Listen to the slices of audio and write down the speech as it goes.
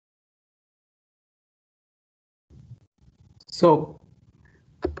So,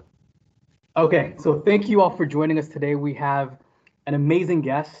 okay, so thank you all for joining us today. We have an amazing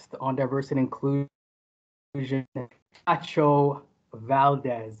guest on diversity and inclusion, Chacho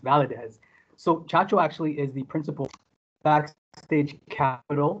Valadez. So Chacho actually is the principal Backstage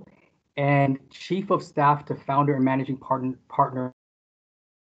Capital and chief of staff to founder and managing partner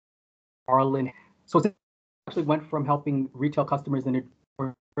Arlen. So it actually went from helping retail customers in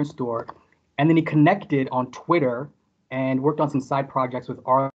a store, and then he connected on Twitter and worked on some side projects with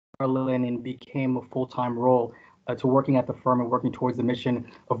Arlen and became a full-time role to working at the firm and working towards the mission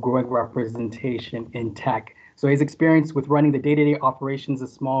of growing representation in tech. So his experience with running the day-to-day operations of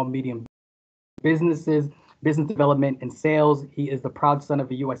small, medium businesses, business development, and sales. He is the proud son of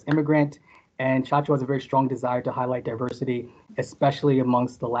a U.S. immigrant, and Chacho has a very strong desire to highlight diversity, especially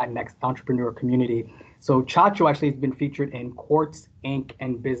amongst the Latinx entrepreneur community. So Chacho actually has been featured in Quartz, Inc.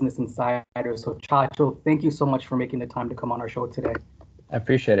 and Business Insider. So Chacho, thank you so much for making the time to come on our show today. I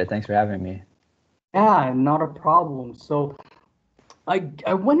appreciate it. Thanks for having me. Yeah, not a problem. So I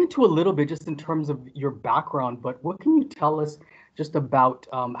went into a little bit just in terms of your background, but what can you tell us just about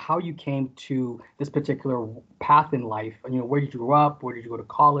how you came to this particular path in life? You know, where did you grow up? Where did you go to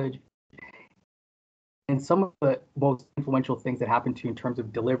college? And some of the most influential things that happened to you in terms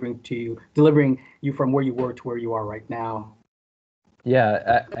of delivering you from where you were to where you are right now.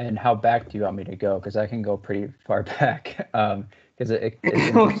 Yeah, and how back do you want me to go? Because I can go pretty far back. Because it's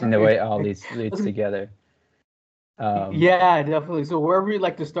interesting the way all these leads together. Yeah, definitely. So wherever you'd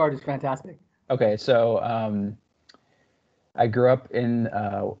like to start is fantastic. Okay, so I grew up in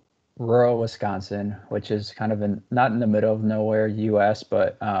rural Wisconsin, which is kind of not in the middle of nowhere, U.S.,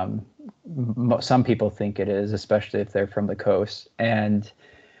 but some people think it is, especially if they're from the coast. And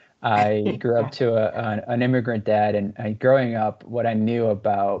I grew up to an immigrant dad, and growing up, what I knew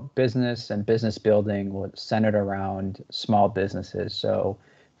about business and business building was centered around small businesses. So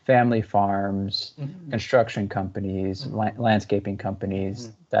family farms, construction companies, landscaping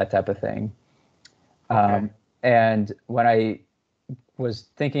companies, that type of thing. Okay. And when I was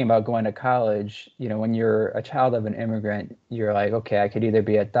thinking about going to college, you know, when you're a child of an immigrant, you're like, okay, I could either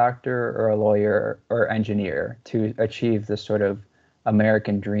be a doctor or a lawyer or engineer to achieve this sort of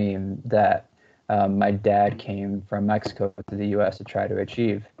American dream that my dad came from Mexico to the U.S. to try to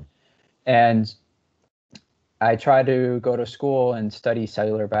achieve. And I tried to go to school and study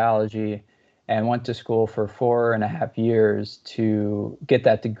cellular biology and went to school for 4.5 years to get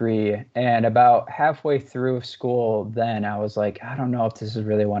that degree. And about halfway through school, then I was like, I don't know if this is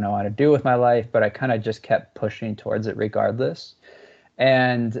really what I want to do with my life, but I kind of just kept pushing towards it regardless.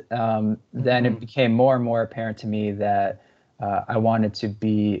 And then it became more and more apparent to me that I wanted to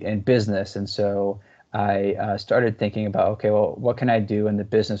be in business. And so I started thinking about, okay, well, what can I do in the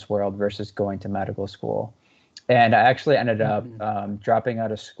business world versus going to medical school? And I actually ended up dropping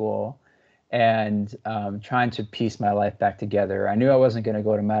out of school and trying to piece my life back together. I knew I wasn't going to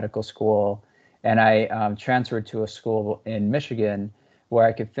go to medical school, and I transferred to a school in Michigan where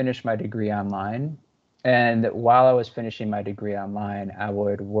I could finish my degree online. And while I was finishing my degree online, I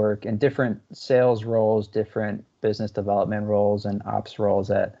would work in different sales roles, different business development roles, and ops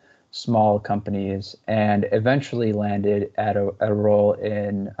roles at small companies, and eventually landed at a role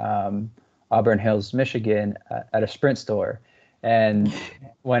in Auburn Hills, Michigan, at a Sprint store. And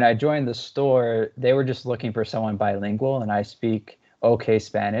when I joined the store, they were just looking for someone bilingual, and I speak okay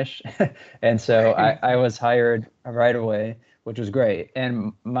Spanish. And so I was hired right away, which was great.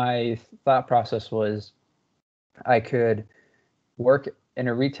 And my thought process was I could work in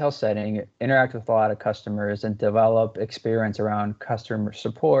a retail setting, interact with a lot of customers, and develop experience around customer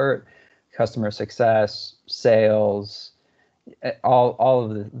support, customer success, sales,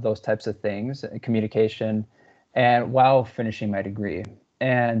 all of those types of things, communication, and while finishing my degree.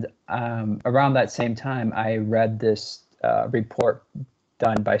 And around that same time, I read this report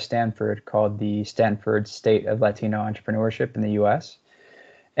done by Stanford called the Stanford State of Latino Entrepreneurship in the U.S.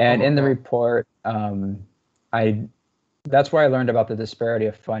 And in the report, that's where I learned about the disparity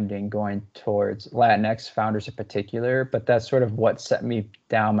of funding going towards Latinx founders in particular. But that's sort of what set me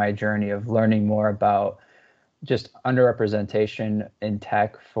down my journey of learning more about just underrepresentation in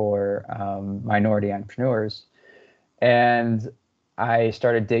tech for minority entrepreneurs. And I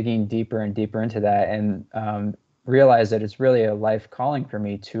started digging deeper and deeper into that, and realized that it's really a life calling for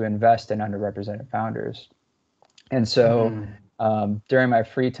me to invest in underrepresented founders. And so during my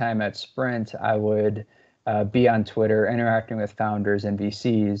free time at Sprint, I would be on Twitter interacting with founders and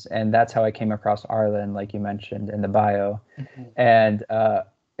VCs. And that's how I came across Arlen, like you mentioned in the bio. And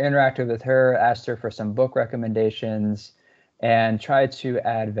interacted with her, asked her for some book recommendations, and tried to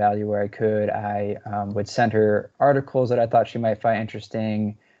add value where I could. I would send her articles that I thought she might find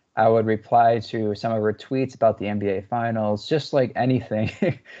interesting. I would reply to some of her tweets about the NBA finals, just like anything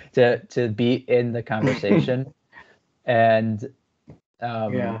to be in the conversation. And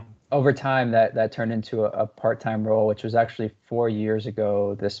Yeah. over time, that turned into a part-time role, which was actually 4 years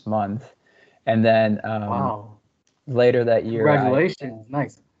ago this month. And then Wow. later that year, Congratulations.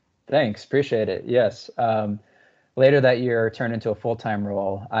 Nice. thanks, appreciate it. Yes. Later that year turned into a full-time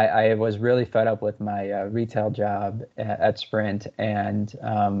role. I was really fed up with my retail job at Sprint, and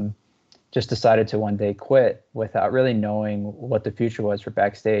just decided to one day quit without really knowing what the future was for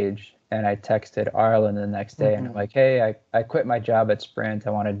Backstage. And I texted Arlen the next day, and I'm like, hey, I quit my job at Sprint. I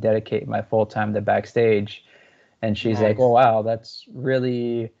want to dedicate my full time to Backstage. And she's like, Nice. oh, wow, that's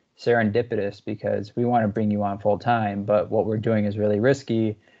really serendipitous, because we want to bring you on full time, but what we're doing is really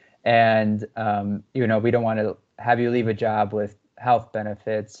risky. And, we don't want to have you leave a job with health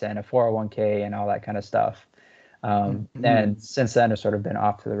benefits and a 401k and all that kind of stuff. And since then, it's sort of been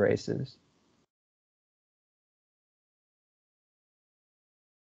off to the races.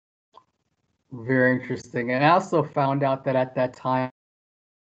 Very interesting. And I also found out that at that time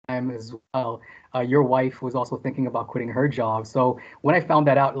as well, your wife was also thinking about quitting her job. So when I found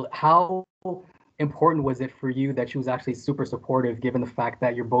that out, how important was it for you that she was actually super supportive, given the fact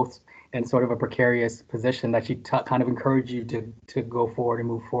that you're both in sort of a precarious position, that she kind of encouraged you to go forward and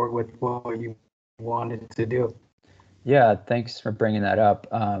move forward with what you wanted to do? Yeah, thanks for bringing that up.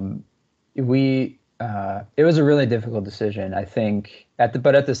 It was a really difficult decision, I think.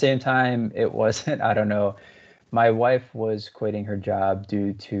 But at the same time, it wasn't. I don't know. My wife was quitting her job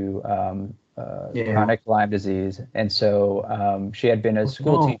due to chronic Lyme disease, and so she had been a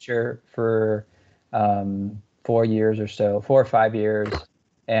school teacher for 4 years or so, 4 or 5 years,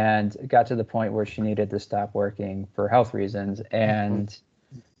 and got to the point where she needed to stop working for health reasons. And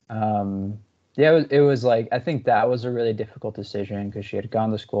yeah, it was like, I think that was a really difficult decision, because she had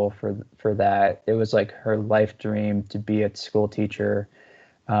gone to school for that. It was like her life dream to be a school teacher,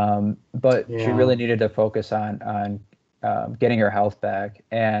 but she really needed to focus on getting her health back.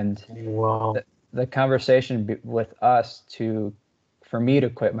 And the conversation with us for me to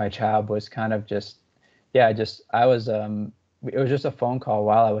quit my job was kind of just, I was it was just a phone call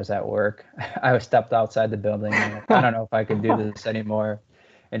while I was at work. I was stepped outside the building, and like, I don't know if I can do this anymore.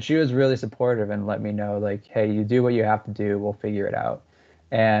 And she was really supportive and let me know, like, hey, you do what you have to do. We'll figure it out.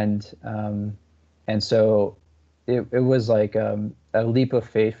 And so it was like a leap of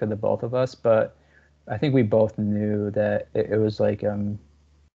faith for the both of us. But I think we both knew that it was like,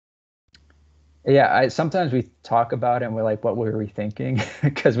 sometimes we talk about it and we're like, what were we thinking?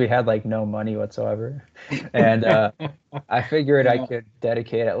 Because we had like no money whatsoever. And I figured I could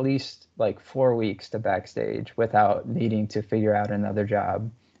dedicate at least like 4 weeks to Backstage without needing to figure out another job.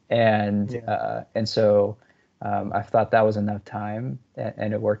 And so I thought that was enough time,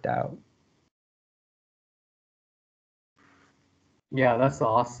 and it worked out. Yeah, that's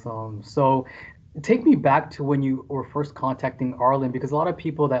awesome. So take me back to when you were first contacting Arlen, because a lot of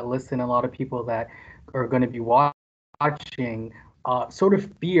people that listen, a lot of people that are going to be watching, sort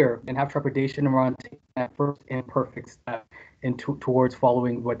of fear and have trepidation around taking that first imperfect step towards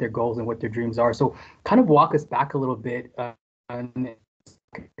following what their goals and what their dreams are. So kind of walk us back a little bit, and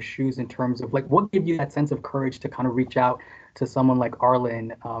shoes, in terms of like what gave you that sense of courage to kind of reach out to someone like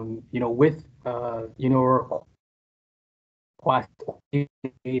Arlen, with request to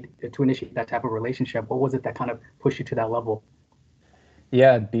initiate that type of relationship? What was it that kind of pushed you to that level?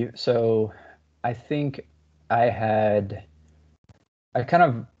 Yeah, so I think I kind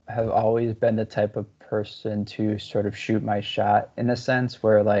of have always been the type of person to sort of shoot my shot, in a sense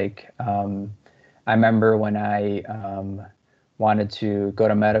where, like, I remember when I wanted to go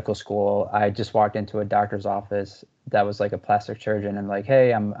to medical school, I just walked into a doctor's office that was like a plastic surgeon, and like,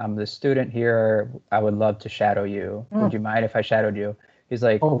 hey, I'm the student here. I would love to shadow you. Would you mind if I shadowed you? He's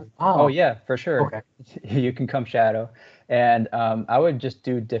like, oh yeah, for sure. Okay. You can come shadow. And I would just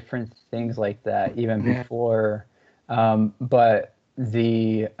do different things like that even before. But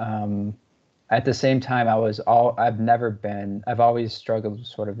at the same time, I've always struggled with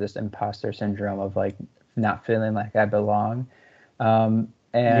sort of this imposter syndrome of like not feeling like I belong.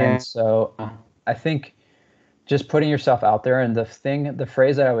 So I think just putting yourself out there, and the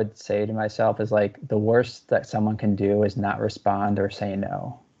phrase that I would say to myself is like, the worst that someone can do is not respond or say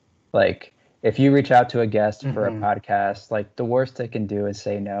no. Like, if you reach out to a guest for a podcast, like, the worst they can do is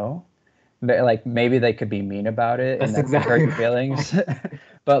say no. Like, maybe they could be mean about it and that could hurt your feelings.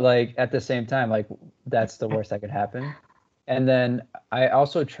 But like, at the same time, like, that's the worst that could happen. And then I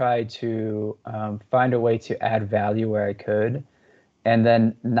also try to find a way to add value where I could, and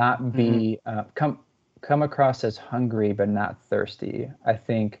then not be come across as hungry but not thirsty. I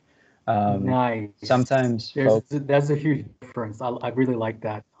think Nice. sometimes folks, That's a huge difference. I really like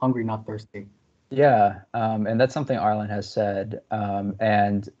that. Hungry, not thirsty. yeah, and that's something Arlen has said.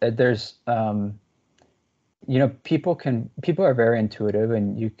 And there's people are very intuitive,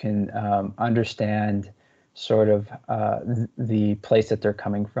 and you can understand sort of the place that they're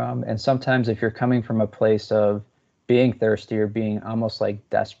coming from. And sometimes if you're coming from a place of being thirsty or being almost like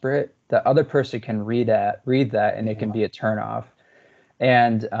desperate, the other person can read that, and it can be a turnoff.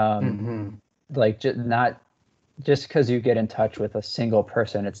 And like not just because you get in touch with a single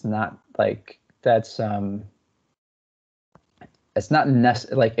person, it's not like that's it's not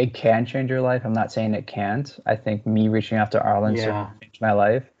necessary. Like, it can change your life. I'm not saying it can't. I think me reaching out to Arlen certainly changed my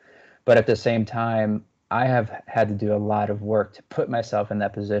life, but at the same time, I have had to do a lot of work to put myself in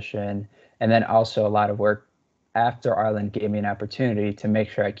that position, and then also a lot of work after Arlen gave me an opportunity to make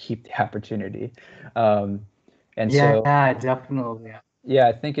sure I keep the opportunity. And so, Yeah, definitely. yeah,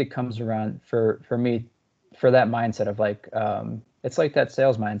 I think it comes around for me, for that mindset of like, it's like that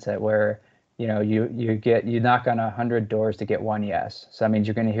sales mindset where, you knock on 100 doors to get one yes. So that means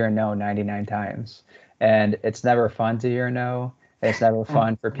you're going to hear no 99 times, and it's never fun to hear no. It's never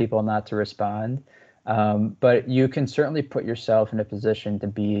fun for people not to respond. But you can certainly put yourself in a position to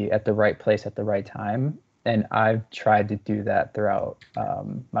be at the right place at the right time. And I've tried to do that throughout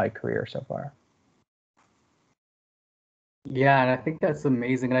my career so far. Yeah, and I think that's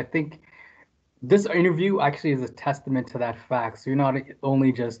amazing. And I think this interview actually is a testament to that fact. So you're not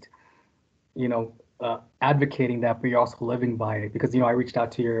only just, advocating that, but you're also living by it. Because, I reached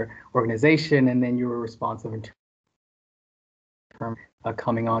out to your organization and then you were responsive in terms of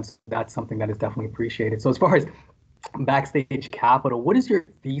coming on. So that's something that is definitely appreciated. So as far as Backstage Capital, what is your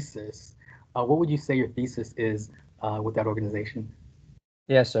thesis? What would you say your thesis is with that organization?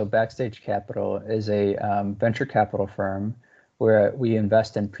 Yeah, so Backstage Capital is a venture capital firm where we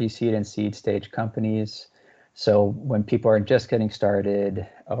invest in pre-seed and seed stage companies. So when people are just getting started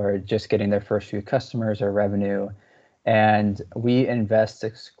or just getting their first few customers or revenue, and we invest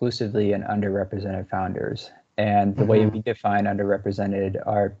exclusively in underrepresented founders. And the way we define underrepresented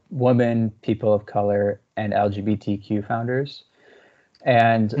are women, people of color, and LGBTQ founders.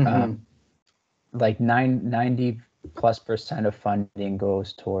 And like 90+% of funding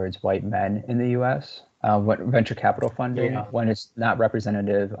goes towards white men in the U.S. What venture capital funding, when it's not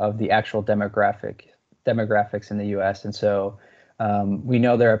representative of the actual demographics in the U.S. And so we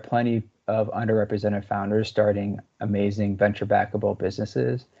know there are plenty of underrepresented founders starting amazing venture backable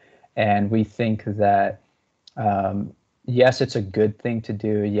businesses, and we think that yes, it's a good thing to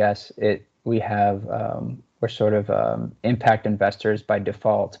do. Yes, we're sort of impact investors by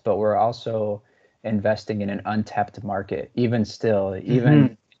default, but we're also investing in an untapped market. Even still,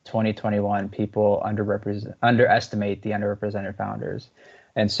 even 2021, people underestimate the underrepresented founders,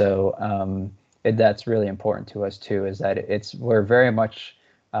 and so that's really important to us too. Is that we're very much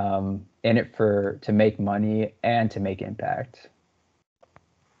in it to make money and to make impact.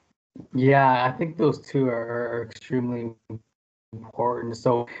 Yeah, I think those two are extremely important.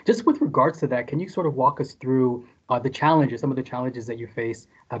 So just with regards to that, can you sort of walk us through some of the challenges that you face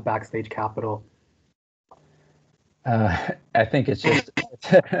at Backstage Capital? I think it's just,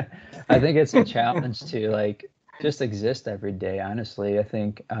 I think it's a challenge to like just exist every day. Honestly, I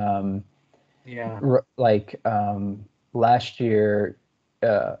think, last year,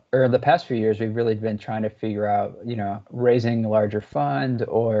 or the past few years, we've really been trying to figure out, raising a larger fund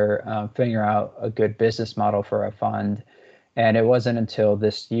or figure out a good business model for a fund. And it wasn't until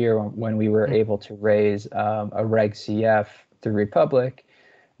this year when we were able to raise a Reg CF through Republic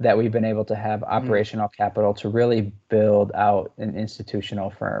that we've been able to have operational capital to really build out an institutional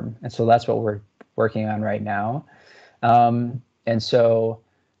firm. And so that's what we're working on right now. And so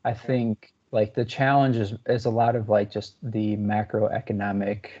I think like the challenge is a lot of like just the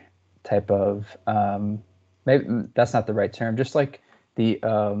macroeconomic type of, maybe that's not the right term, just like the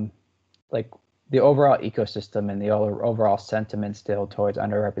the overall ecosystem and the overall sentiment still towards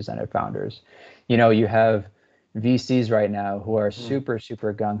underrepresented founders. You have VCs right now who are super,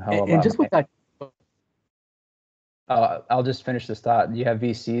 super gung-ho And just with that, I'll just finish this thought. You have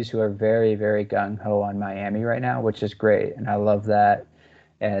VCs who are very, very gung-ho on Miami right now, which is great, and I love that.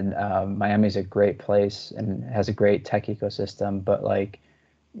 And Miami is a great place and has a great tech ecosystem. But like,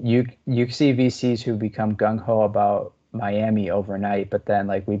 you see VCs who become gung-ho about Miami overnight, but then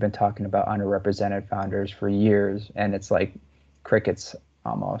like we've been talking about underrepresented founders for years, and it's like crickets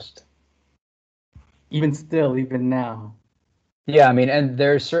almost. even now. Yeah, I mean, and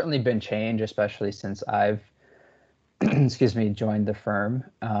there's certainly been change, especially since I've, excuse me, joined the firm.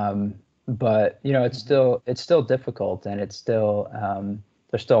 But you know, it's still difficult, and it's still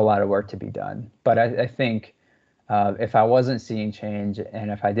there's still a lot of work to be done. But I think if I wasn't seeing change,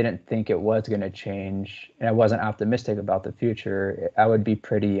 and if I didn't think it was going to change, and I wasn't optimistic about the future, I would be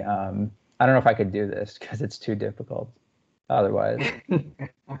pretty. I don't know if I could do this because it's too difficult otherwise.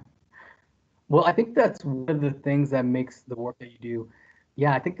 Well, I think that's one of the things that makes the work that you do.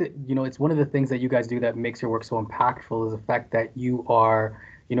 Yeah, I think that, it's one of the things that you guys do that makes your work so impactful is the fact that you are,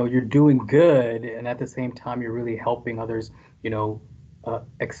 you're doing good and at the same time you're really helping others,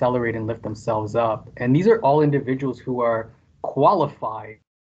 accelerate and lift themselves up. And these are all individuals who are qualified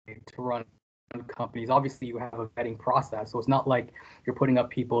to run companies. Obviously, you have a vetting process, so it's not like you're putting up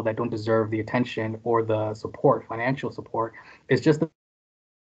people that don't deserve the attention or the support, financial support. It's just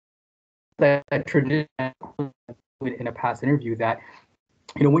that tradition in a past interview that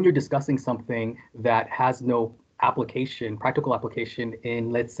when you're discussing something that has no application, practical application in,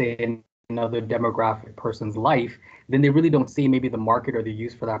 let's say, another demographic person's life, then they really don't see maybe the market or the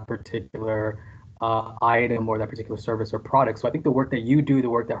use for that particular item or that particular service or product. So I think the work that you do, the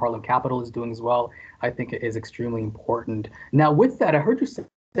work that Harlem Capital is doing as well, I think it is extremely important. Now, with that, I heard you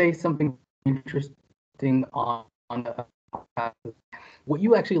say something interesting on the what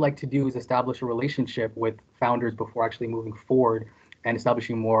you actually like to do is establish a relationship with founders before actually moving forward and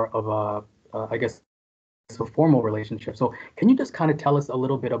establishing more of I guess, a formal relationship. So can you just kind of tell us a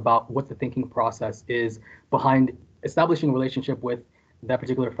little bit about what the thinking process is behind establishing a relationship with that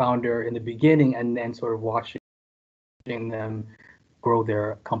particular founder in the beginning and then sort of watching them grow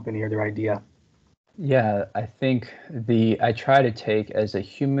their company or their idea? Yeah, I think I try to take as a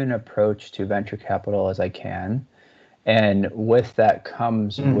human approach to venture capital as I can. And with that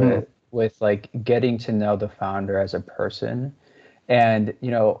comes Mm-hmm. with like getting to know the founder as a person and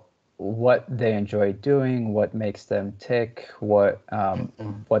what they enjoy doing, what makes them tick,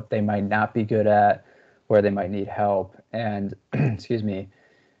 Mm-hmm. what they might not be good at, where they might need help, and excuse me.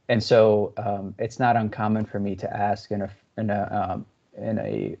 And so it's not uncommon for me to ask in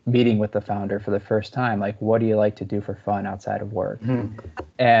a meeting with the founder for the first time, like, what do you like to do for fun outside of work? Mm-hmm.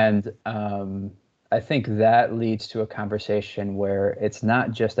 And I think that leads to a conversation where it's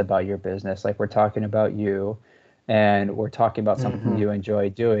not just about your business. Like we're talking about you, and we're talking about something Mm-hmm. you enjoy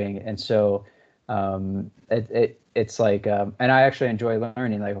doing. And so it's like, and I actually enjoy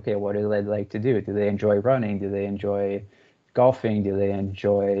learning. Like, okay, what do they like to do? Do they enjoy running? Do they enjoy golfing? Do they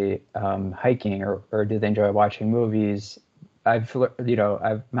enjoy hiking, or do they enjoy watching movies? I've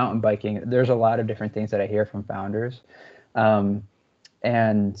mountain biking. There's a lot of different things that I hear from founders. Um,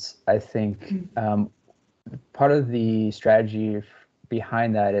 and I think part of the strategy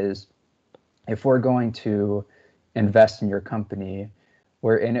behind that is if we're going to invest in your company,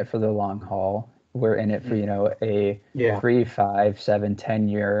 we're in it for the long haul. We're in it for, a Yeah. 3, 5, 7, 10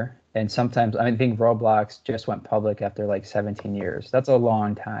 year. And sometimes I think Roblox just went public after like 17 years. That's a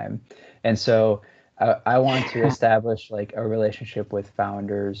long time. And so I want to establish like a relationship with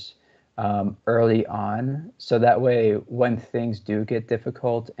founders early on, so that way when things do get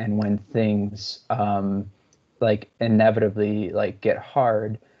difficult and when things like inevitably like get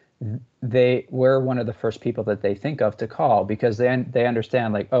hard, we're one of the first people that they think of to call because they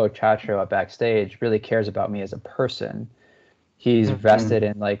understand like, oh, Chacho at Backstage really cares about me as a person. He's Mm-hmm. vested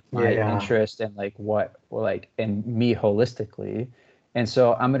in like my Yeah. interest and like what like in me holistically, and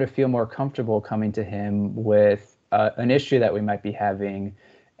so I'm going to feel more comfortable coming to him with an issue that we might be having,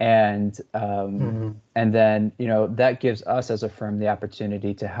 and Mm-hmm. and then that gives us as a firm the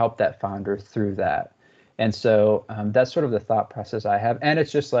opportunity to help that founder through that. And so that's sort of the thought process I have, and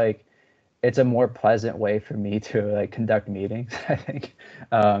it's just like it's a more pleasant way for me to like conduct meetings, I think.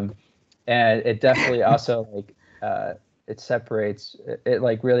 And it definitely also like it separates it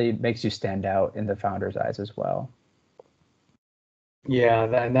like really makes you stand out in the founder's eyes as well. Yeah,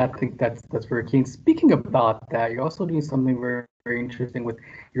 and I think that's very keen. Speaking about that, you're also doing something very, very interesting with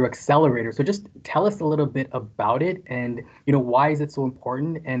your accelerator. So just tell us a little bit about it and why is it so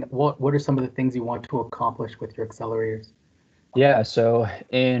important and what are some of the things you want to accomplish with your accelerators? Yeah, so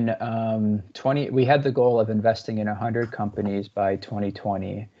in 20 we had the goal of investing in 100 companies by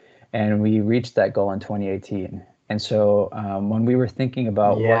 2020, and we reached that goal in 2018. And so when we were thinking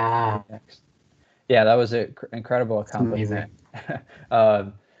about what to do Yeah, next, yeah, that was an incredible it's amazing. accomplishment.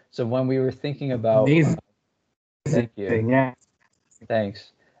 um, so when we were thinking about Amazing. thank you. Yeah.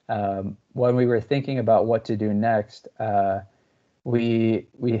 Thanks. When we were thinking about what to do next, we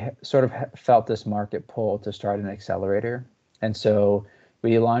sort of felt this market pull to start an accelerator, and so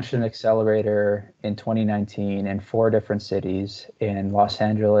we launched an accelerator in 2019 in 4 different cities in Los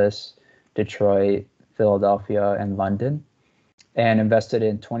Angeles, Detroit, Philadelphia, and London, and invested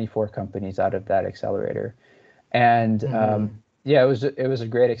in 24 companies out of that accelerator. And yeah, it was a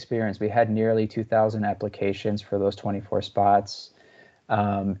great experience. We had nearly 2,000 applications for those 24 spots.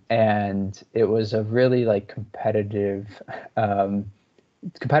 And it was a really like competitive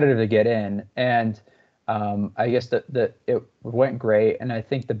to get in. And I guess that it went great. And I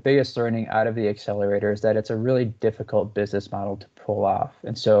think the biggest learning out of the accelerator is that it's a really difficult business model to pull off.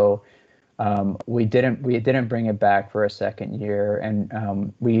 And so we didn't bring it back for a second year.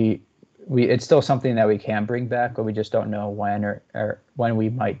 And we it's still something that we can bring back, but we just don't know when or when we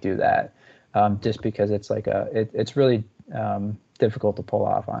might do that. Just because it's like it's really difficult to pull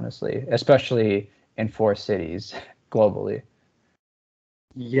off, honestly, especially in 4 cities globally.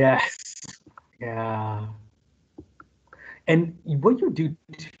 Yes. Yeah. And what you do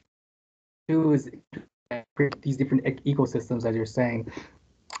too is create these different ecosystems, as you're saying,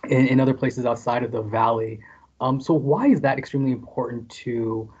 in other places outside of the valley. So why is that extremely important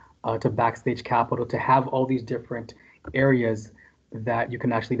to Backstage Capital to have all these different areas that you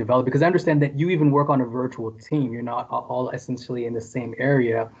can actually develop? Because I understand that you even work on a virtual team. You're not all essentially in the same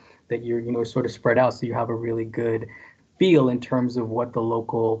area, that you're sort of spread out. So you have a really good feel in terms of what the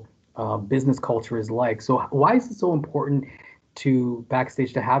local business culture is like. So why is it so important to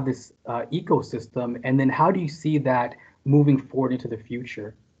Backstage to have this ecosystem? And then how do you see that moving forward into the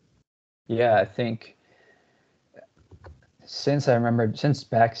future? Yeah, I think since I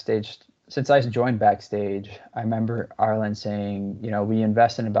joined Backstage, I remember Arlen saying, we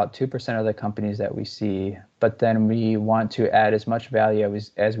invest in about 2% of the companies that we see, but then we want to add as much value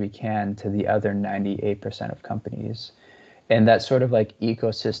as we can to the other 98% of companies. And that sort of like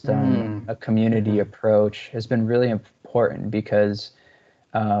ecosystem, a community approach has been really important because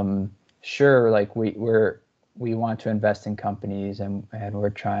sure, like we want to invest in companies and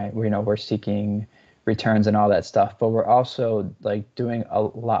we're seeking returns and all that stuff, but we're also like doing a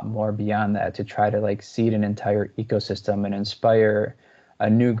lot more beyond that to try to like seed an entire ecosystem and inspire a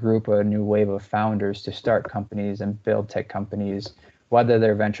new group or a new wave of founders to start companies and build tech companies, whether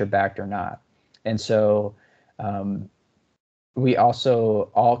they're venture backed or not. And so we also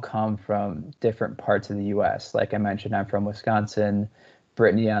all come from different parts of the US. Like I mentioned, I'm from Wisconsin.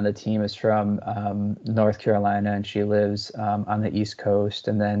 Brittany on the team is from North Carolina, and she lives on the East Coast.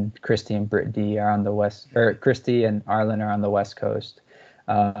 And then Christy and Brittany are on the West, or Christy and Arlen are on the West Coast.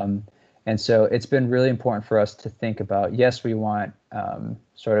 And so it's been really important for us to think about, yes, we want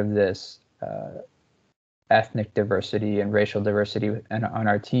sort of this ethnic diversity and racial diversity on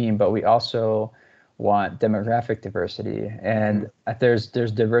our team, but we also want demographic diversity. And there's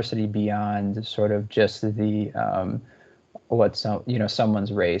diversity beyond sort of just the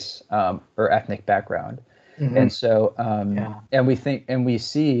someone's race or ethnic background. And so and we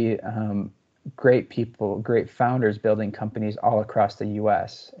see great people, great founders building companies all across the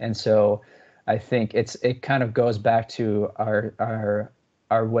US. And so I think it kind of goes back to our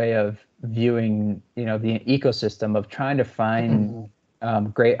way of viewing the ecosystem of trying to find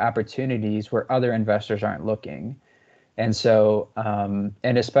great opportunities where other investors aren't looking. And so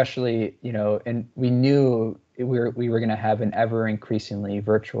and especially and we knew we were going to have an ever increasingly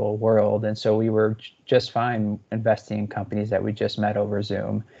virtual world, and so we were just fine investing in companies that we just met over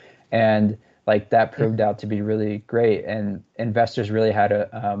Zoom, and like that proved out to be really great. And investors really had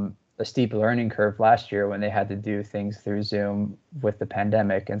a steep learning curve last year when they had to do things through Zoom with the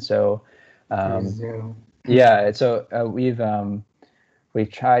pandemic. And so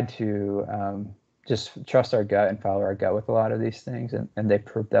we've tried to just trust our gut and follow our gut with a lot of these things, and they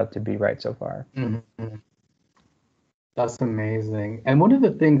proved out to be right so far. That's amazing. And one of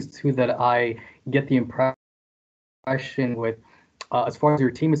the things too that I get the impression with, as far as your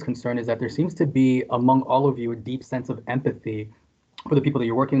team is concerned, is that there seems to be among all of you a deep sense of empathy for the people that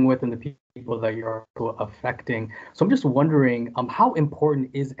you're working with and the people that you're affecting. So I'm just wondering, how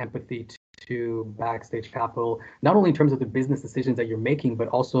important is empathy to Backstage Capital, not only in terms of the business decisions that you're making, but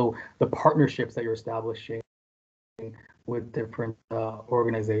also the partnerships that you're establishing with different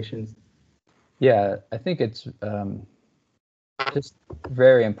organizations? Yeah, I think it's just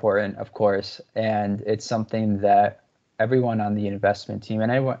very important, of course, and it's something that everyone on the investment team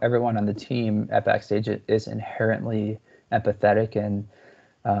and everyone on the team at Backstage is inherently empathetic and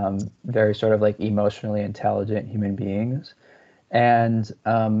very sort of like emotionally intelligent human beings. And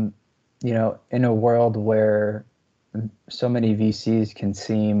in a world where so many VCs can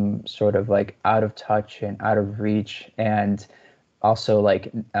seem sort of like out of touch and out of reach, and also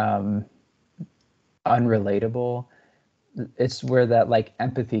like unrelatable, it's where that like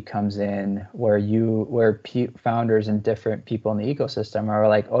empathy comes in, where founders and different people in the ecosystem are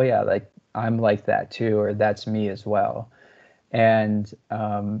like, oh yeah, like I'm like that too, or that's me as well. And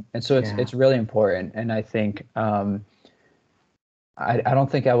so it's really important. And I think I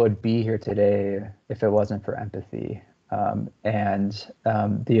don't think I would be here today if it wasn't for empathy, and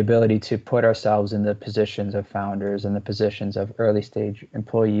the ability to put ourselves in the positions of founders and the positions of early stage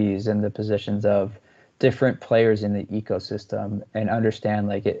employees and the positions of different players in the ecosystem, and understand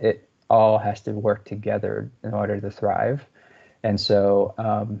like it all has to work together in order to thrive. And so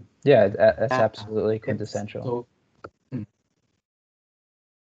yeah, that's absolutely quintessential.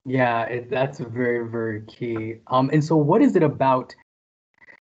 That's very, very key. And so what is it about,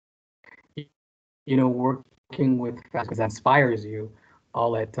 working with founders that inspires you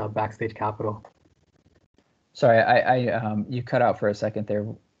all at Backstage Capital? Sorry, I you cut out for a second there.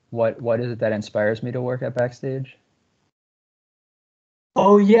 What is it that inspires me to work at Backstage?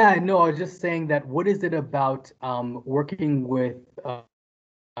 Oh yeah, no, I was just saying that what is it about working with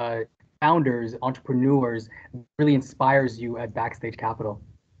founders, entrepreneurs, really inspires you at Backstage Capital?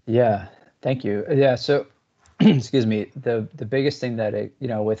 Yeah, thank you. Yeah, so excuse me, the biggest thing that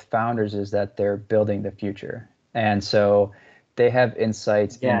with founders is that they're building the future. And so they have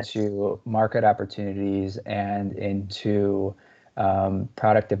insights into market opportunities and into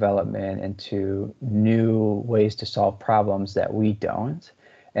product development, into new ways to solve problems that we don't.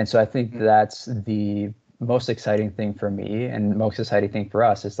 And so I think that's the most exciting thing for me, and most exciting thing for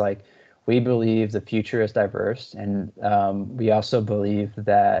us is like, we believe the future is diverse, and we also believe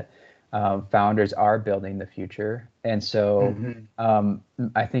that founders are building the future. And so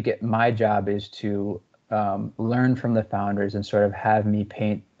I think my job is to learn from the founders and sort of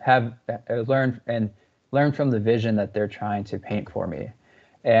learn from the vision that they're trying to paint for me.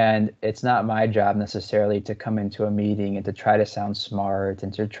 And it's not my job necessarily to come into a meeting and to try to sound smart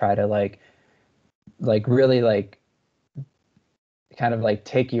and to try to like really like kind of like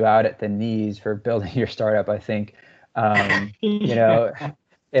take you out at the knees for building your startup. I think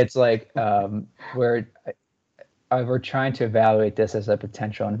it's like we're trying to evaluate this as a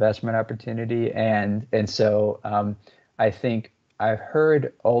potential investment opportunity, and so I think I've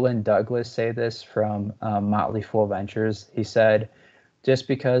heard Olin Douglas say this from Motley Fool Ventures. He said, just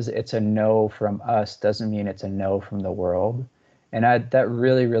because it's a no from us doesn't mean it's a no from the world. And that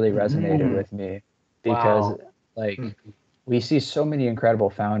really, really resonated with me, because we see so many incredible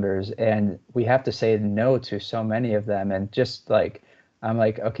founders and we have to say no to so many of them. And just like, I'm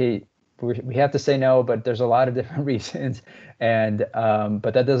like, okay, we have to say no, but there's a lot of different reasons. And,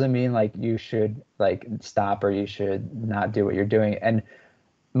 but that doesn't mean like you should like stop or you should not do what you're doing. And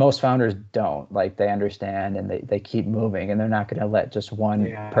most founders don't, like, they understand and they keep moving, and they're not going to let just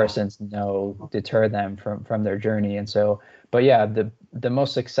one person's no deter them from their journey. And so, but yeah, the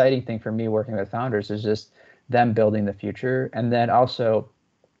most exciting thing for me working with founders is just them building the future. And then also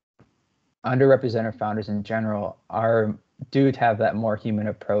underrepresented founders in general do have that more human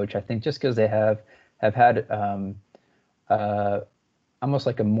approach, I think, just because they have had almost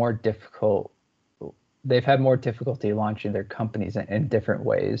like they've had more difficulty launching their companies in different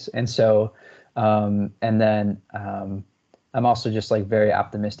ways. And so, and then I'm also just like very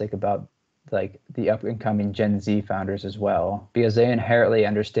optimistic about like the up and coming Gen Z founders as well, because they inherently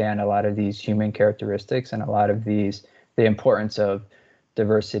understand a lot of these human characteristics and a lot of the importance of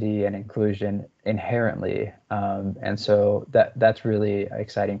diversity and inclusion inherently. And so that's really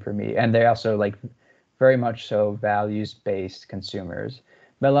exciting for me. And they also like very much so values-based consumers.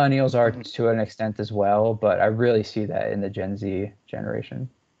 Millennials are to an extent as well, but I really see that in the Gen Z generation.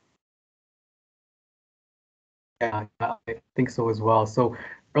 Yeah, I think so as well. So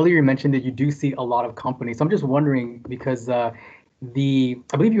earlier you mentioned that you do see a lot of companies. So I'm just wondering, because I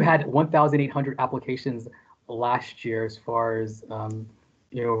believe you had 1,800 applications last year as far as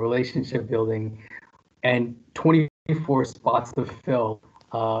relationship building, and 24 spots to fill,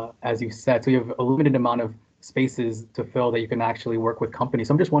 as you said. So you have a limited amount of spaces to fill that you can actually work with companies.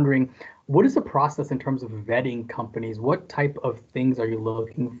 So I'm just wondering, what is the process in terms of vetting companies? What type of things are you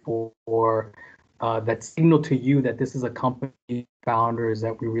looking for that signal to you that this is a company founders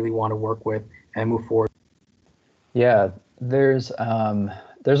that we really want to work with and move forward? Yeah, there's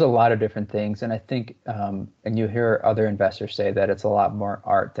a lot of different things, and I think and you hear other investors say that it's a lot more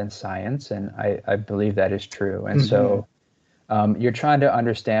art than science, and I believe that is true. And so you're trying to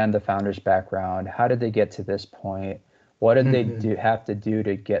understand the founder's background. How did they get to this point? What did they have to do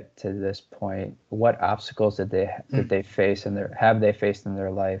to get to this point? What obstacles did they face have they faced in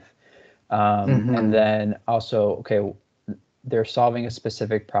their life? And then also, okay, they're solving a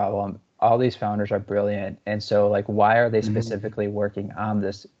specific problem. all these founders are brilliant. And so like, why are they specifically working on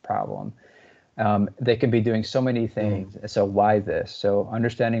this problem? They can be doing so many things. So why this? So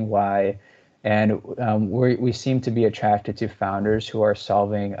understanding why. And we seem to be attracted to founders who are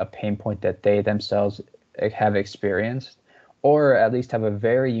solving a pain point that they themselves have experienced, or at least have a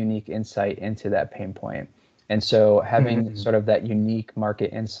very unique insight into that pain point. And so having sort of that unique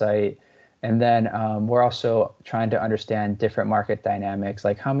market insight. And then we're also trying to understand different market dynamics,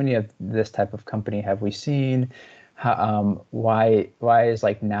 like how many of this type of company have we seen? Why is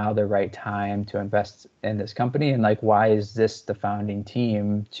like now the right time to invest in this company, and like why is this the founding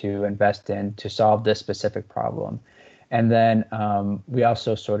team to invest in to solve this specific problem? And then we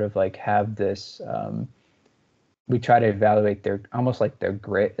also sort of like have this we try to evaluate their almost like their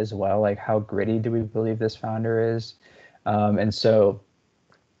grit as well, like how gritty do we believe this founder is. And so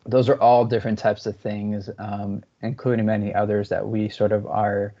those are all different types of things, including many others that we sort of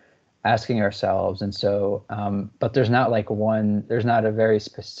are asking ourselves. And so, but there's not like there's not a very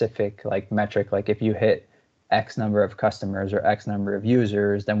specific like metric, like if you hit X number of customers or X number of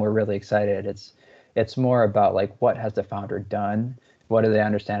users, then we're really excited. It's more about like, what has the founder done? What do they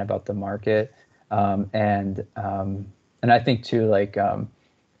understand about the market? And I think too, like,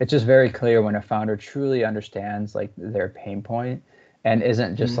 it's just very clear when a founder truly understands like their pain point and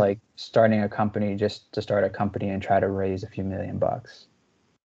isn't just like starting a company just to start a company and try to raise a few $1,000,000.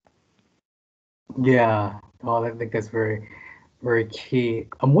 Yeah, well, I think that's very, very key.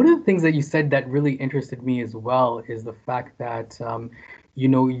 One of the things that you said that really interested me as well is the fact that,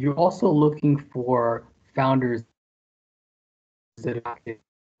 you're also looking for founders that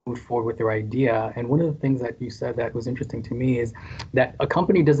move forward with their idea. And one of the things that you said that was interesting to me is that a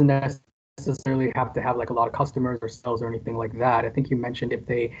company doesn't necessarily have to have like a lot of customers or sales or anything like that. I think you mentioned if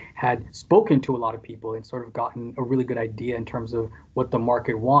they had spoken to a lot of people and sort of gotten a really good idea in terms of what the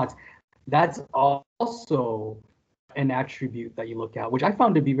market wants. That's also an attribute that you look at, which I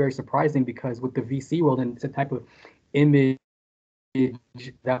found to be very surprising, because with the VC world, and it's a type of image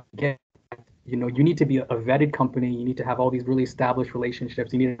that get, you need to be a vetted company. You need to have all these really established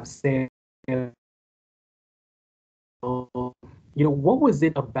relationships. You need to have sales. What was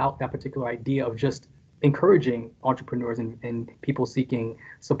it about that particular idea of just encouraging entrepreneurs and people seeking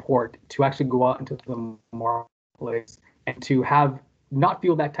support to actually go out into the marketplace and to have not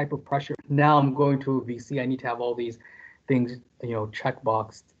feel that type of pressure? Now I'm going to a VC. I need to have all these things,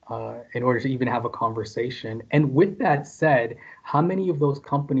 checkboxed in order to even have a conversation. And with that said, how many of those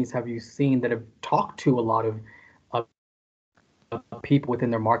companies have you seen that have talked to a lot of people within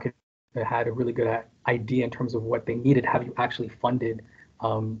their market that had a really good idea in terms of what they needed? Have you actually funded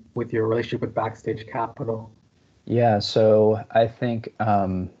with your relationship with Backstage Capital? Yeah, so I think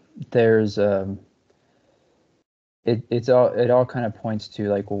there's it all kind of points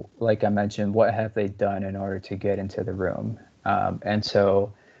to like I mentioned, what have they done in order to get into the room? And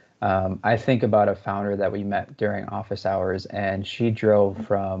so I think about a founder that we met during office hours, and she drove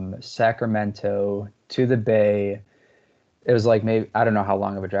from Sacramento to the Bay. It was like, maybe, I don't know how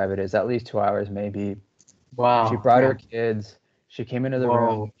long of a drive it is, at least 2 hours maybe. Wow. She brought her kids. She came into the Whoa.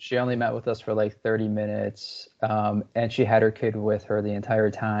 room. She only met with us for like 30 minutes. And she had her kid with her the entire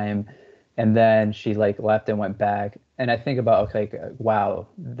time. And then she like left and went back. And I think about, okay, wow,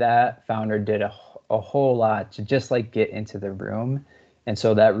 that founder did a whole lot to just like get into the room. And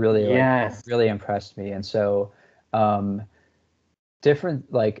so that really really impressed me. And so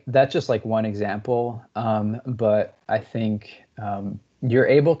different, like, that's just like one example. But I think you're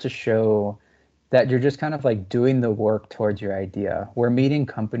able to show that you're just kind of like doing the work towards your idea. We're meeting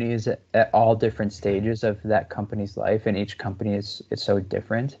companies at all different stages of that company's life, and each company is so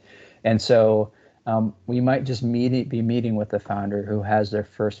different. And so we might just be meeting with the founder who has their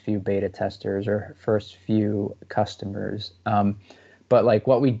first few beta testers or first few customers. But like,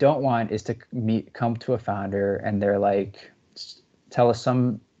 what we don't want is to come to a founder and they're like, tell us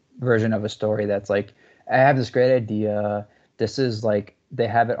some version of a story that's like, I have this great idea. This is like, they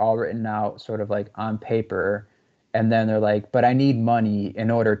have it all written out sort of like on paper. And then they're like, but I need money in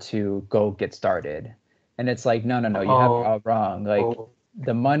order to go get started. And it's like, no, you have it all wrong. Like,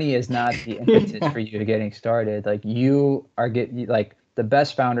 the money is not the impetus for you getting started. Like, you are like, the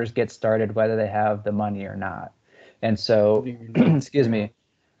best founders get started whether they have the money or not. And so, excuse me,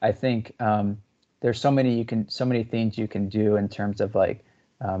 I think there's so many things you can do in terms of like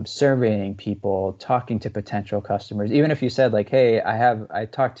surveying people, talking to potential customers. Even if you said like, hey, I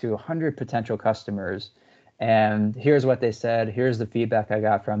talked to 100 potential customers, and here's what they said, here's the feedback I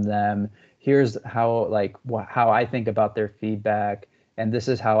got from them, here's how I think about their feedback, and this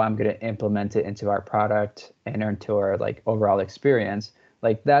is how I'm going to implement it into our product and into our like overall experience.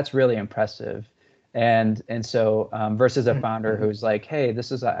 Like that's really impressive. And so versus a founder who's like, hey,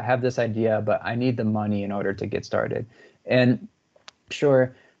 I have this idea, but I need the money in order to get started. And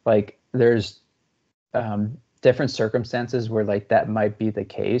sure, like there's different circumstances where like that might be the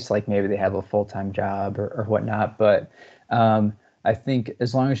case, like maybe they have a full-time job or whatnot, but I think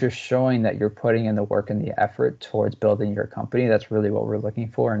as long as you're showing that you're putting in the work and the effort towards building your company, that's really what we're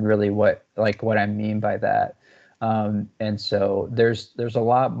looking for, and really what I mean by that. And so there's a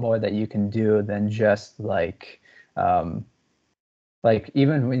lot more that you can do than just like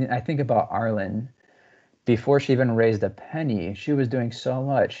even when I think about Arlen, before she even raised a penny, she was doing so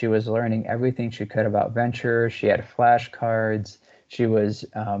much. She was learning everything she could about venture. She had flashcards. She was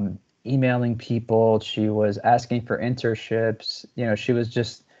emailing people. She was asking for internships. You know, she was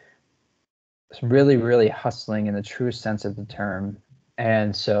just really, really hustling in the true sense of the term.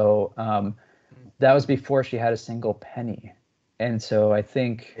 And so that was before she had a single penny. And so I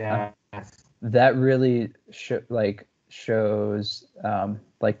think that really shows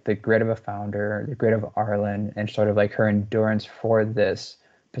like the grit of a founder, the grit of Arlen, and sort of like her endurance for this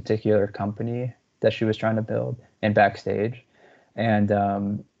particular company that she was trying to build in Backstage. And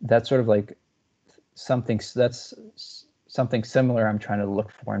that's sort of like something similar I'm trying to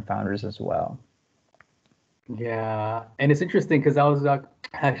look for in founders as well. Yeah, and it's interesting because I was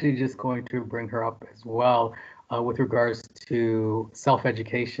actually just going to bring her up as well with regards to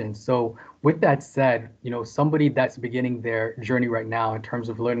self-education. So with that said, you know, somebody that's beginning their journey right now in terms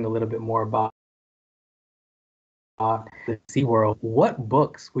of learning a little bit more about the VC world, what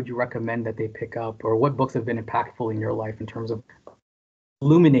books would you recommend that they pick up, or what books have been impactful in your life in terms of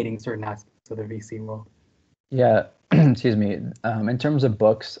illuminating certain aspects of the VC world? Yeah, excuse me. In terms of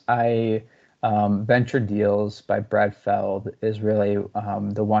books, Venture Deals by Brad Feld is really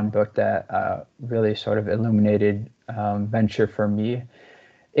the one book that really sort of illuminated venture for me,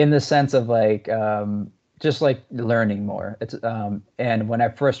 in the sense of like just like learning more. It's and when I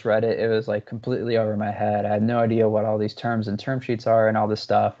first read it, it was like completely over my head. I had no idea what all these terms and term sheets are and all this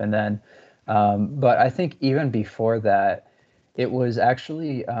stuff. And then, but I think even before that, it was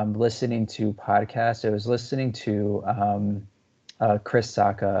actually listening to podcasts. It was listening to Chris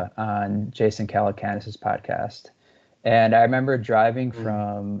Sacca on Jason Calacanis' podcast. And I remember driving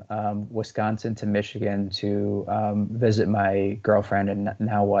from Wisconsin to Michigan to visit my girlfriend and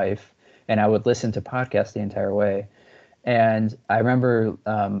now wife, and I would listen to podcasts the entire way. And I remember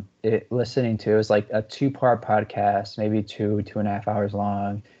listening to, it was like a 2-part podcast, maybe 2.5 hours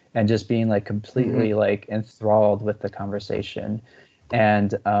long, and just being like completely like enthralled with the conversation.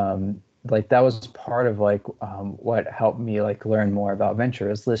 And like that was part of like what helped me like learn more about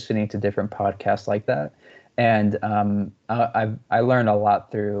venture, is listening to different podcasts like that. And I learned a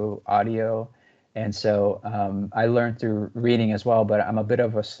lot through audio, and so I learned through reading as well. But I'm a bit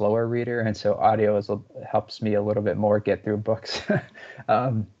of a slower reader, and so audio helps me a little bit more get through books.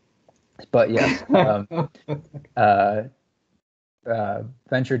 But yes,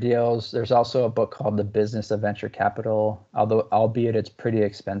 Venture Deals. There's also a book called The Business of Venture Capital, albeit it's pretty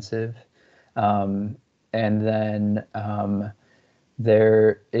expensive. And then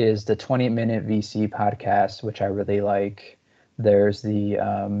there is the 20-minute VC podcast, which I really like. There's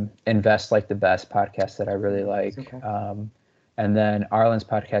the Invest Like the Best podcast that I really like. Okay. And then Arlen's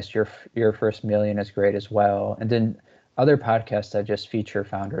podcast, Your First Million, is great as well. And then other podcasts that just feature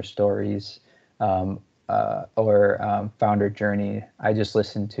founder stories or founder journey. I just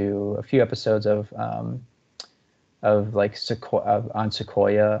listened to a few episodes of like on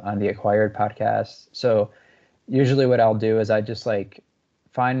Sequoia on the Acquired podcast. So usually what I'll do is I just like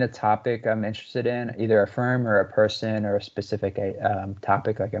find a topic I'm interested in, either a firm or a person or a specific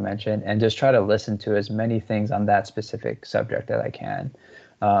topic, like I mentioned, and just try to listen to as many things on that specific subject that I can.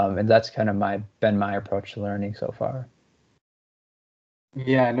 And that's kind of been my approach to learning so far.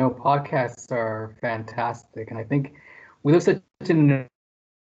 Yeah, no, podcasts are fantastic. And I think we live such an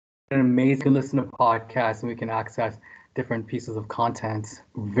amazing, we can listen to podcasts and we can access different pieces of content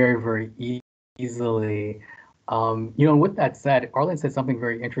very, very easily. You know, with that said, Arlen said something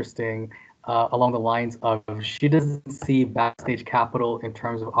very interesting along the lines of she doesn't see Backstage Capital in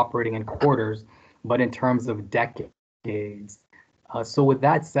terms of operating in quarters, but in terms of decades. So with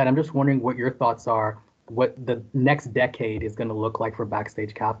that said, I'm just wondering what your thoughts are, what the next decade is going to look like for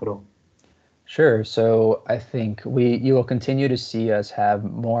Backstage Capital. Sure. So I think you will continue to see us have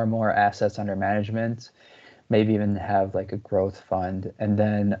more and more assets under management, maybe even have like a growth fund. And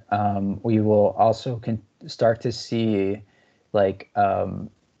then we will also start to see like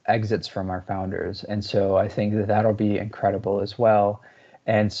exits from our founders. And so I think that'll be incredible as well.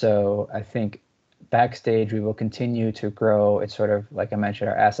 And so I think Backstage, we will continue to grow. It's sort of like I mentioned,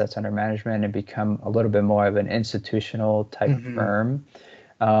 our assets under management and become a little bit more of an institutional type firm.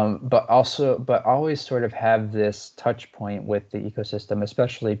 But always sort of have this touch point with the ecosystem,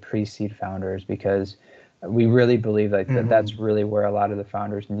 especially pre-seed founders, because we really believe like that's really where a lot of the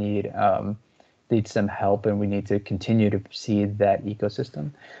founders need some help, and we need to continue to seed that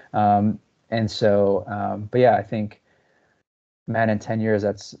ecosystem. But yeah, I think, man, in 10 years,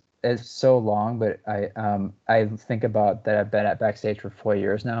 it's so long, but I think about that I've been at Backstage for 4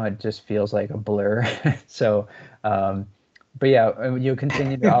 years now. It just feels like a blur. So, but yeah, you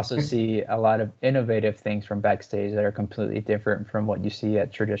continue to also see a lot of innovative things from Backstage that are completely different from what you see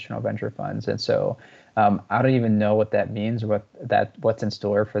at traditional venture funds. And so I don't even know what that means, what's in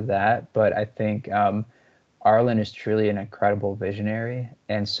store for that. But I think Arlen is truly an incredible visionary.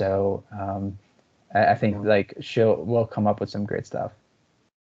 And so I think like we'll come up with some great stuff.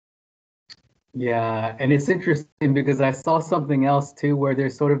 Yeah, and it's interesting because I saw something else too, where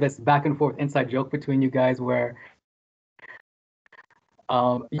there's sort of this back and forth inside joke between you guys, where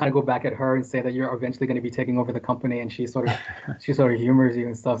you kind of go back at her and say that you're eventually going to be taking over the company, and she sort of humors you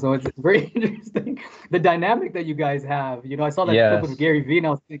and stuff. So it's very interesting the dynamic that you guys have. I saw that clip with Gary Vee, and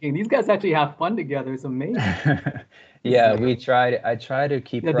I was thinking these guys actually have fun together. It's amazing. Yeah, I try to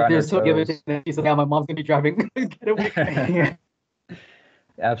keep her on her toes. She said, "Yeah, my mom's gonna be driving. Get away from me." Yeah.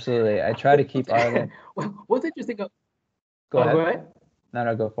 Absolutely. I try to keep Arlen. What's interesting? Go ahead. Go ahead.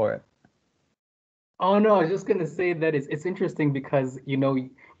 No, go for it. Oh no, I was just gonna say that it's interesting because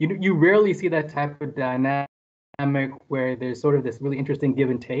you rarely see that type of dynamic where there's sort of this really interesting give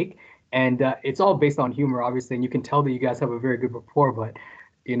and take, and it's all based on humor, obviously, and you can tell that you guys have a very good rapport. But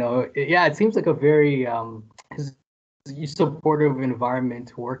it seems like a very supportive environment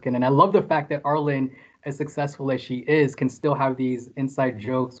to work in, and I love the fact that Arlen, as successful as she is, can still have these inside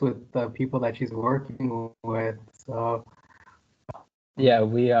jokes with the people that she's working with. So yeah,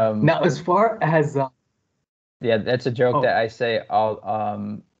 we now as far as yeah, that's a joke that I say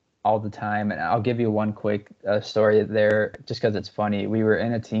all the time, and I'll give you one quick story there, just because it's funny. We were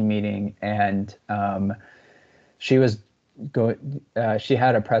in a team meeting, and she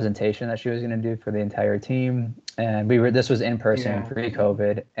had a presentation that she was going to do for the entire team, and this was in person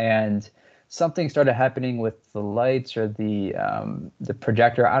pre-COVID, and something started happening with the lights or the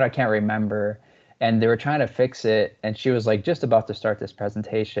projector. I can't remember. And they were trying to fix it, and she was like just about to start this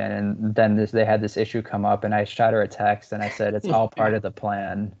presentation, and then they had this issue come up, and I shot her a text, and I said, "It's all part of the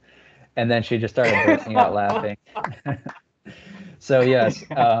plan," and then she just started bursting out laughing. So yes,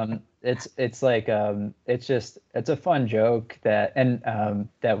 it's like it's a fun joke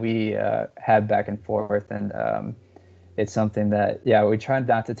that we have back and forth, and it's something that we try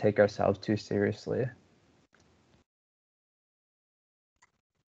not to take ourselves too seriously.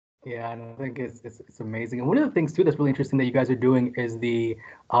 Yeah, and I think it's amazing. And one of the things too that's really interesting that you guys are doing is the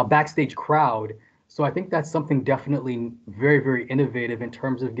backstage crowd. So I think that's something definitely very, very innovative in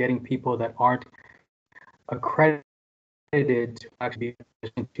terms of getting people that aren't accredited to actually be in a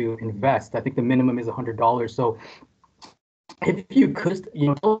position to invest. I think the minimum is $100. So if you could, tell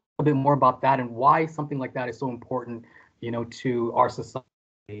a little bit more about that and why something like that is so important, to our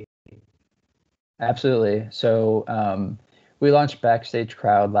society. Absolutely. So we launched Backstage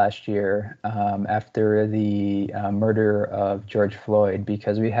Crowd last year after the murder of George Floyd,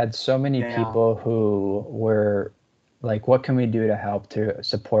 because we had so many people who were like, what can we do to help to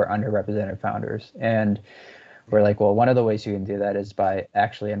support underrepresented founders? And we're like, well, one of the ways you can do that is by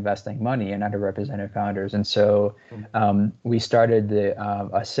actually investing money in underrepresented founders. And so we started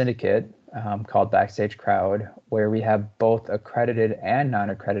a syndicate called Backstage Crowd, where we have both accredited and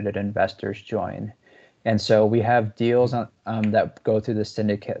non-accredited investors join. And so we have deals that go through the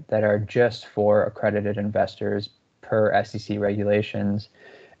syndicate that are just for accredited investors per SEC regulations.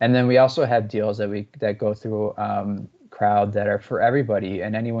 And then we also have deals that go through Crowd that are for everybody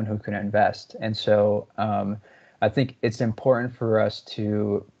and anyone who can invest. And so I think it's important for us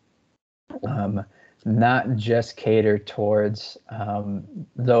to not just cater towards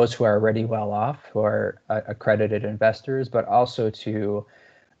those who are already well off, who are accredited investors, but also to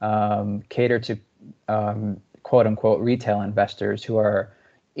cater to quote unquote retail investors who are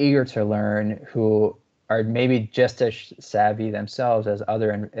eager to learn, who are maybe just as savvy themselves as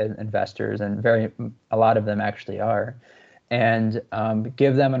other investors, and a lot of them actually are, and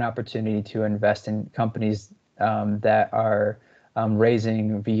give them an opportunity to invest in companies that are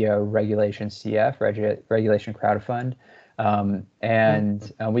raising via Regulation CF, Regulation Crowdfund.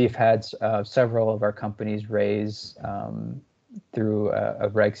 And we've had several of our companies raise through a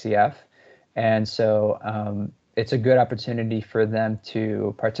Reg CF. And so it's a good opportunity for them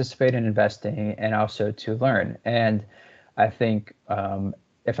to participate in investing and also to learn. And I think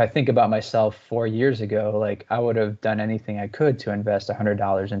if I think about myself 4 years ago, like I would have done anything I could to invest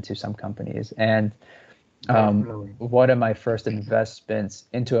 $100 into some companies. And one of my first investments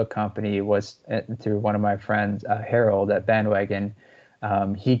into a company was through one of my friends, Harold at Bandwagon.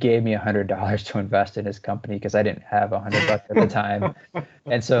 He gave me $100 to invest in his company because I didn't have $100 at the time.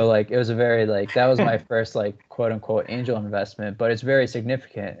 And so like, it was a very like, that was my first like quote unquote angel investment, but it's very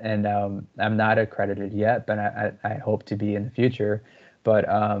significant. And I'm not accredited yet, but I hope to be in the future. But,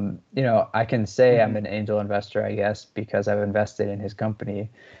 you know, I can say I'm an angel investor, I guess, because I've invested in his company.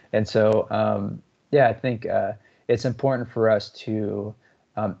 And so, yeah, I think it's important for us to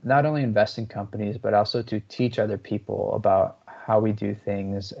not only invest in companies, but also to teach other people about how we do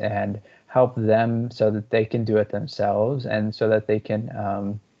things and help them so that they can do it themselves and so that they can,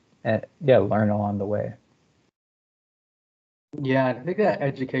 learn along the way. Yeah, I think that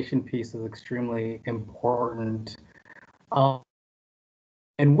education piece is extremely important.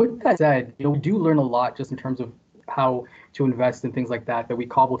 And with that said, you know, we do learn a lot just in terms of how to invest in things like that we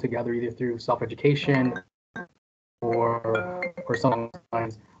cobble together either through self-education or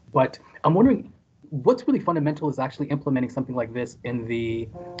sometimes. But I'm wondering what's really fundamental is actually implementing something like this in the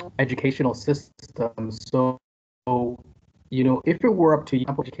educational system. So, you know, if it were up to you,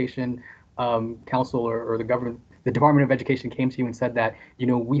 Education Council or the government, the Department of Education came to you and said that, you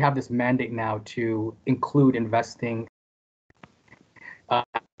know, we have this mandate now to include investing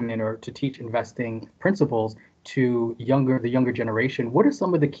or to teach investing principles to the younger generation. What are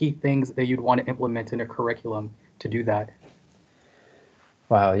some of the key things that you'd want to implement in a curriculum to do that?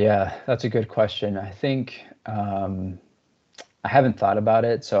 Wow, yeah, that's a good question. I think I haven't thought about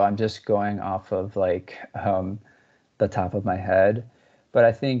it, so I'm just going off of like the top of my head. But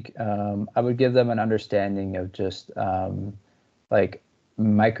I think I would give them an understanding of just like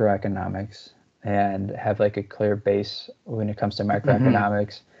microeconomics and have like a clear base when it comes to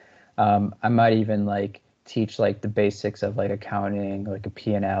microeconomics. I might even like teach like the basics of like accounting, like a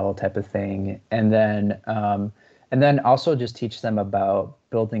P&L type of thing. And then also just teach them about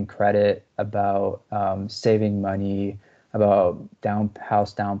building credit, about saving money, about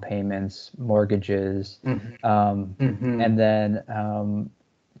house down payments, mortgages, and then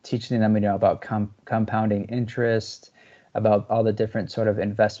teaching them, you know, about compounding interest, about all the different sort of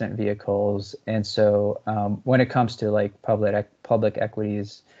investment vehicles. And so when it comes to like public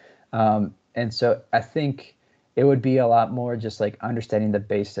equities, and so I think it would be a lot more just like understanding the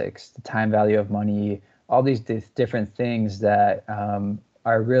basics, the time value of money, all these different things that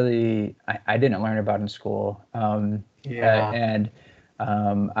are really I didn't learn about in school. And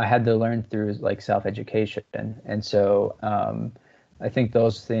I had to learn through like self-education. And so I think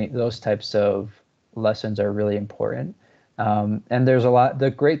those types of lessons are really important. And there's a lot.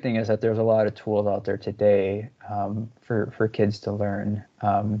 The great thing is that there's a lot of tools out there today for kids to learn.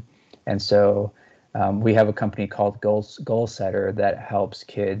 And so we have a company called Goal Setter that helps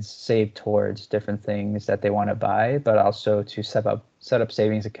kids save towards different things that they want to buy, but also to set up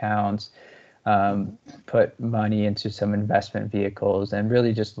savings accounts, put money into some investment vehicles, and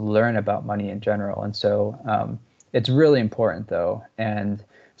really just learn about money in general. And so it's really important though. And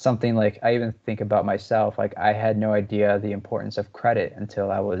something like I even think about myself, like I had no idea the importance of credit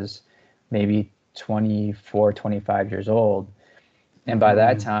until I was maybe 24, 25 years old. And by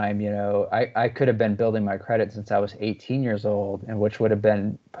that time, you know, I could have been building my credit since I was 18 years old, and which would have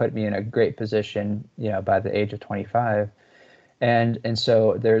been put me in a great position, you know, by the age of 25. And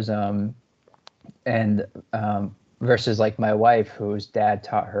so there's versus like my wife, whose dad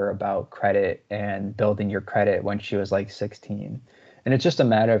taught her about credit and building your credit when she was like 16. And it's just a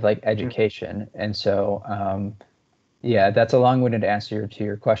matter of like education. And so yeah, that's a long-winded answer to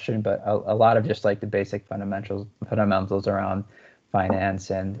your question, but a lot of just like the basic fundamentals around finance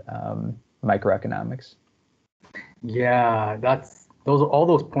and microeconomics. Yeah, all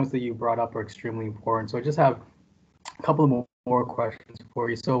those points that you brought up are extremely important. So I just have a couple of more questions for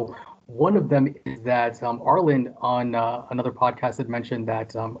you. So one of them is that Arlen on another podcast had mentioned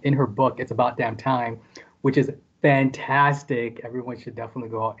that in her book, It's About Damn Time, which is fantastic. Everyone should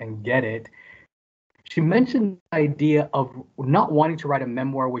definitely go out and get it. She mentioned the idea of not wanting to write a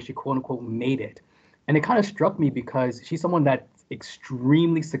memoir where she quote unquote made it. And it kind of struck me because she's someone that's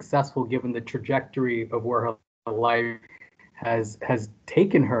extremely successful given the trajectory of where her life has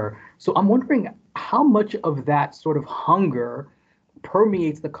taken her. So I'm wondering how much of that sort of hunger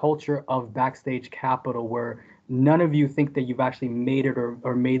permeates the culture of Backstage Capital, where none of you think that you've actually made it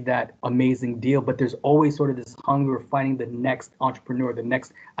or made that amazing deal, but there's always sort of this hunger of finding the next entrepreneur, the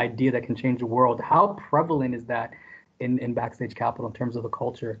next idea that can change the world. How prevalent is that in Backstage Capital in terms of the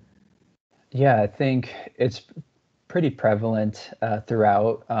culture? Yeah, I think it's pretty prevalent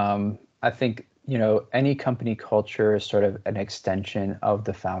throughout. I think, any company culture is sort of an extension of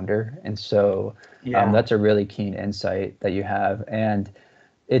the founder. And so that's a really keen insight that you have. And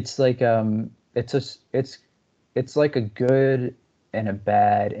it's like, it's like a good and a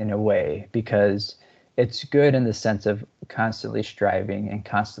bad in a way, because it's good in the sense of constantly striving and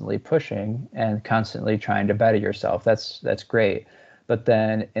constantly pushing and constantly trying to better yourself. That's great. But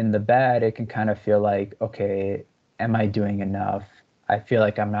then in the bad, it can kind of feel like, okay, am I doing enough? I feel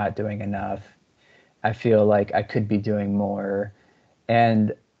like I'm not doing enough. I feel like I could be doing more.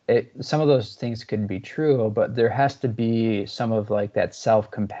 And some of those things could be true, but there has to be some of like that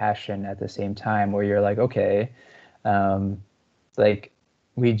self-compassion at the same time, where you're like, okay, like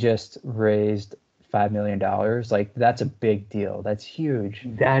we just raised $5 million. Like that's a big deal. That's huge.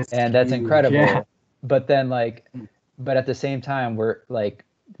 That's huge, incredible. Yeah. But then but at the same time,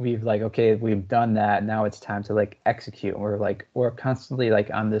 okay, we've done that. Now it's time to like execute. We're constantly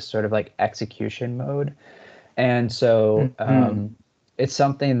like on this sort of like execution mode. And so it's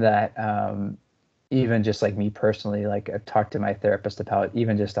something that even just like me personally, like I've talked to my therapist about,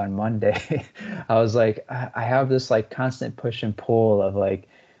 even just on Monday, I was like, I have this like constant push and pull of like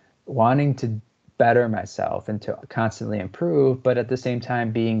wanting to better myself and to constantly improve, but at the same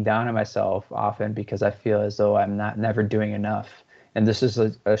time being down on myself often because I feel as though I'm never doing enough. And this is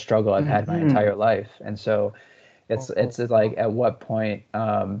a struggle I've had my entire life. And so it's like, at what point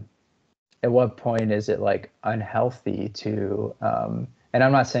is it like unhealthy to, and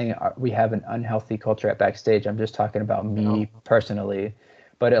I'm not saying we have an unhealthy culture at Backstage. I'm just talking about me personally.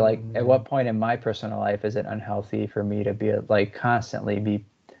 But at what point in my personal life is it unhealthy for me to be like constantly be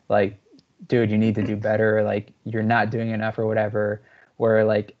like, dude, you need to do better. Like you're not doing enough or whatever, where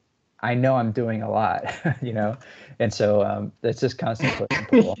like, I know I'm doing a lot, And so it's just constant push and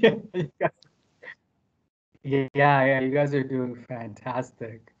pull. Yeah, you guys are doing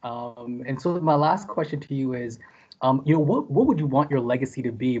fantastic. And so my last question to you is, what would you want your legacy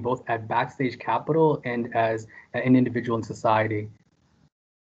to be, both at Backstage Capital and as an individual in society?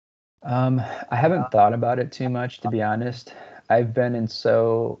 I haven't thought about it too much, to be honest. I've been in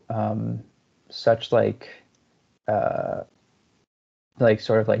such like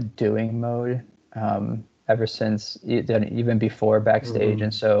sort of like doing mode ever since even before Backstage.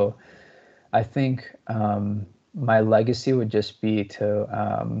 And so I think my legacy would just be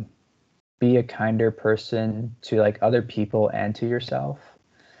to be a kinder person to like other people and to yourself.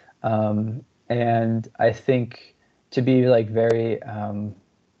 And I think to be like very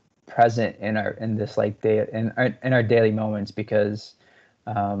present in this like day in our daily moments, because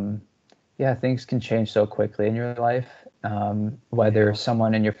things can change so quickly in your life, whether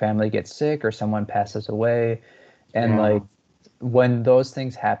someone in your family gets sick or someone passes away, and like when those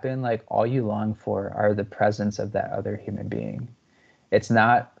things happen, like all you long for are the presence of that other human being. It's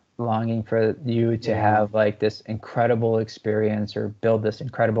not longing for you to have like this incredible experience or build this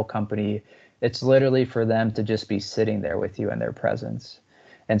incredible company. It's literally for them to just be sitting there with you in their presence.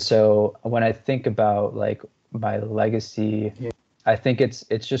 And so when I think about like my legacy, I think it's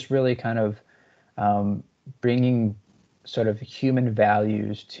just really kind of bringing sort of human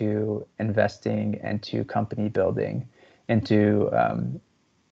values to investing and to company building, and to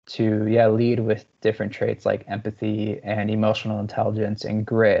lead with different traits like empathy and emotional intelligence and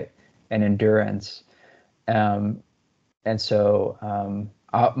grit and endurance. And so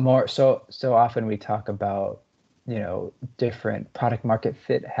so often we talk about different product market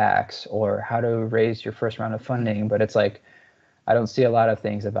fit hacks or how to raise your first round of funding, but it's like I don't see a lot of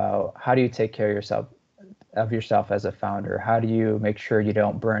things about how do you take care of yourself as a founder? How do you make sure you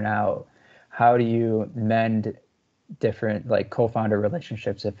don't burn out? How do you mend different like co-founder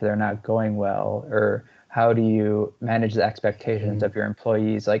relationships if they're not going well? Or how do you manage the expectations of your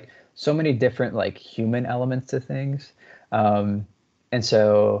employees? Like so many different like human elements to things. And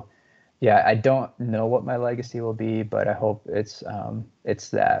so, I don't know what my legacy will be, but I hope it's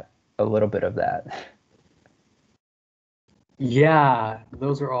that, a little bit of that. Yeah,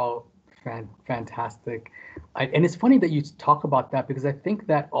 those are all fantastic. And it's funny that you talk about that, because I think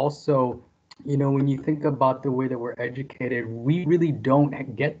that also, when you think about the way that we're educated, we really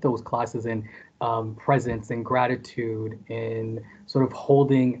don't get those classes in presence and gratitude and sort of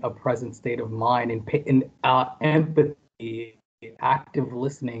holding a present state of mind and empathy, active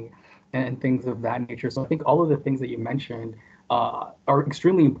listening, and things of that nature. So I think all of the things that you mentioned are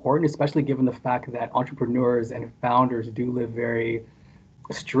extremely important, especially given the fact that entrepreneurs and founders do live very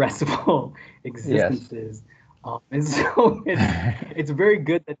stressful Yes. existences. And so it's very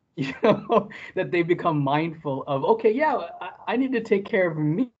good that that they become mindful of, okay, yeah, I need to take care of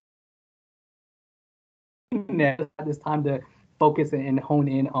me now. This time to focus and hone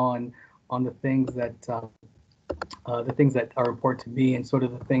in on the things that are important to me, and sort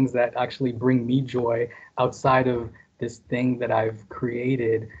of the things that actually bring me joy outside of this thing that I've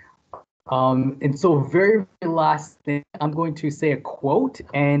created. And so, very last thing, I'm going to say a quote,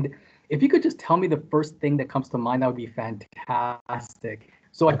 and if you could just tell me the first thing that comes to mind, that would be fantastic.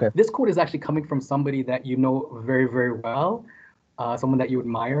 So, Okay. this quote is actually coming from somebody that you know very, very well, someone that you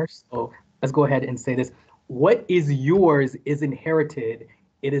admire. So, let's go ahead and say this: what is yours is inherited,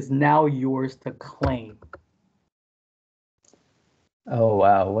 it is now yours to claim. Oh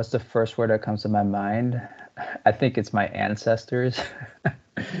wow, what's the first word that comes to my mind? I think it's my ancestors.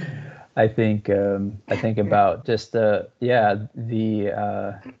 I think about just the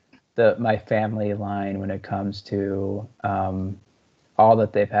my family line when it comes to all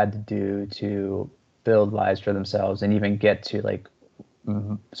that they've had to do to build lives for themselves and even get to like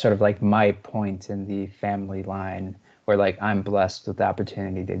sort of like my point in the family line where like I'm blessed with the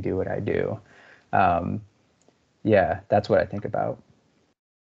opportunity to do what I do. Um, yeah, that's what I think about.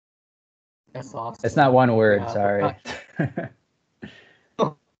 That's It's not awesome. one word, Yeah, sorry.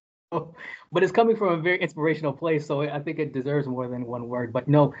 but it's coming from a very inspirational place, so I think it deserves more than one word. But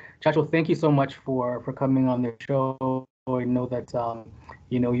no, Chacho, thank you so much for coming on the show. I know that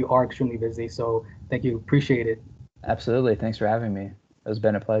you are extremely busy, so thank you. Appreciate it. Absolutely. Thanks for having me. It's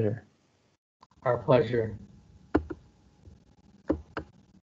been a pleasure. Our pleasure.